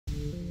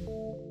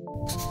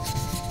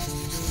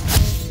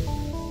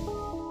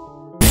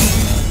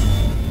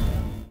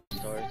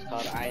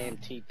I am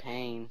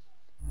T-Pain.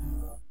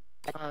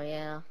 Oh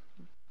yeah.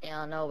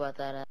 Yeah, I know about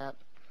that app.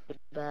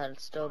 But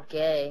it's still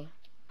gay.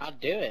 I'll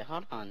do it.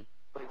 Hold on.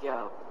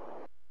 Here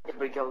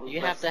we go.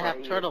 You have to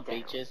have turtle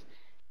beaches.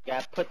 You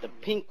gotta put the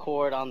pink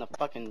cord on the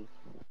fucking...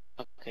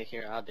 Okay,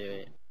 here, I'll do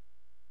it.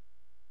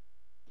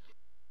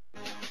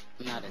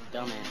 I'm not a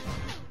dumbass.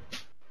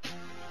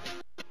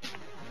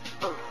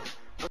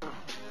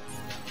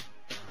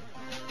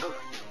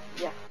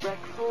 Yeah,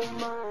 Reckful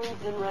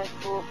minds and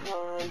Reckful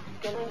Prime.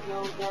 Gonna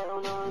go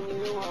down on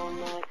you all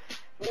night.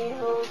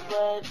 Neil's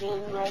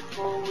Legend,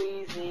 Reckful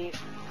Wheezy.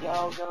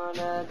 Y'all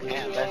gonna be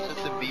Damn, that's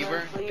just a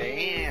beaver?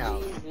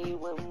 Damn.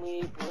 When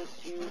we put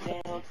you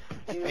down.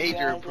 You Major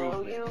guys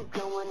improvement. know you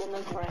going in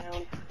the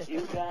ground.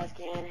 You guys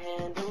can't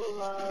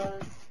handle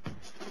us.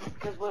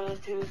 Cause we're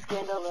too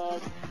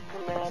scandalous.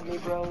 Come at me,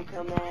 bro.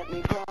 Come at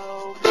me, bro.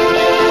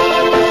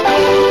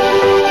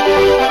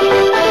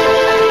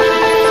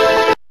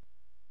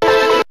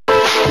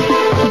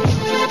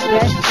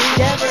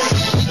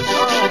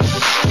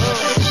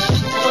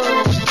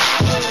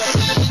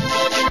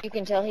 You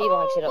can tell he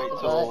likes it up the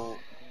butt.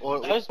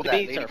 What Those was that,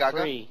 beats Lady are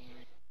Gaga? free.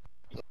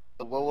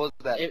 What was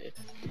that?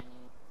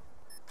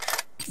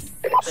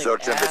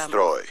 Search and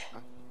destroy.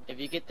 If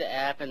you get the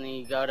app and then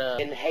you go to...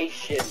 In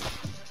Haitian,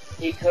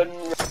 he couldn't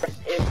rap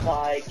if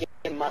I gave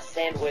him my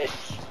sandwich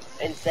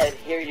and said,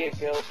 here you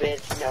go,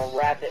 bitch, now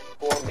rap it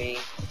for me.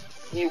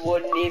 He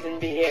wouldn't even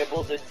be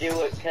able to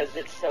do it because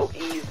it's so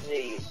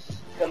easy.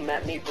 Come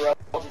at me, bro,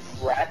 I'll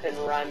just rap and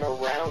rhyme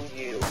around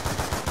you.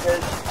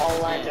 Cause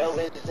all I know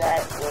is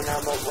that when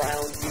I'm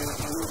around you,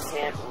 you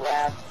can't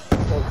rap.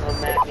 So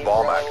come at me,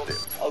 Bomb bro.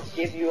 active. I'll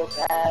give you a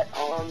pat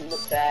on the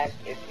back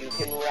if you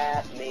can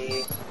rap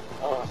me.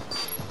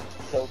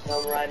 So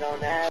come right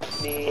on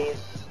at me.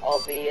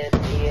 I'll be a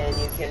D and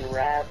you can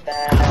rap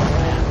back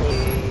at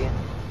me.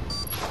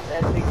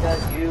 That's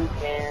because you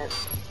can't.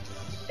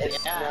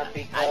 It's not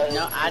because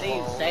I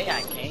didn't say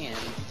I can.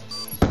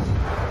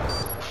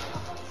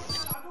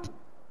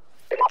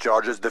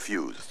 Charges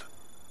diffused.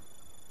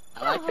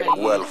 I like how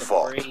you Well use the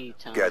fought. free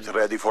tone. Get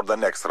ready for the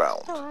next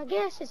round. So I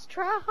guess it's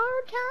try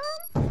hard time?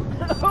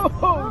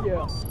 Oh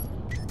yeah.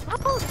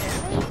 Oh,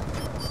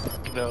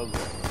 Daddy. No.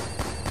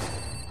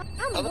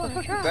 I'm How the gonna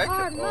fuck try did that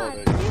hard come- not oh,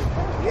 to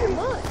get your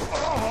butt.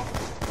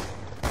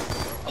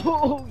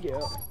 Oh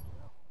yeah.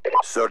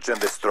 Search and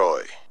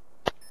destroy.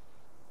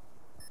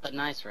 A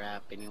nice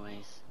rap,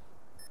 anyways.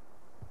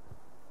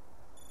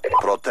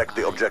 Protect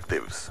the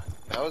objectives.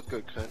 That was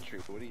good country.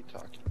 What are you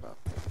talking about?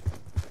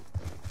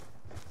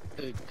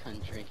 Good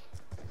country.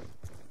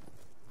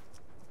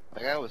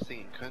 Like I was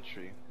singing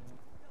country.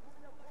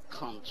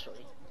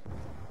 Country.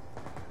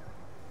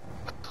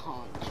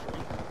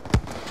 Country.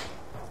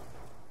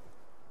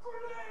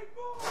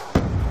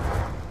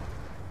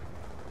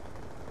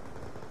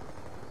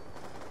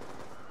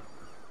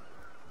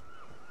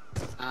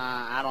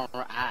 I can't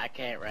rap. I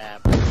can't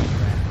rap with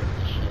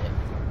shit.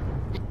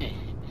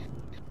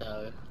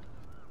 So.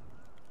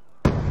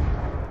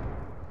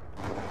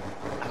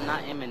 I'm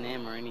not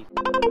Eminem or anything.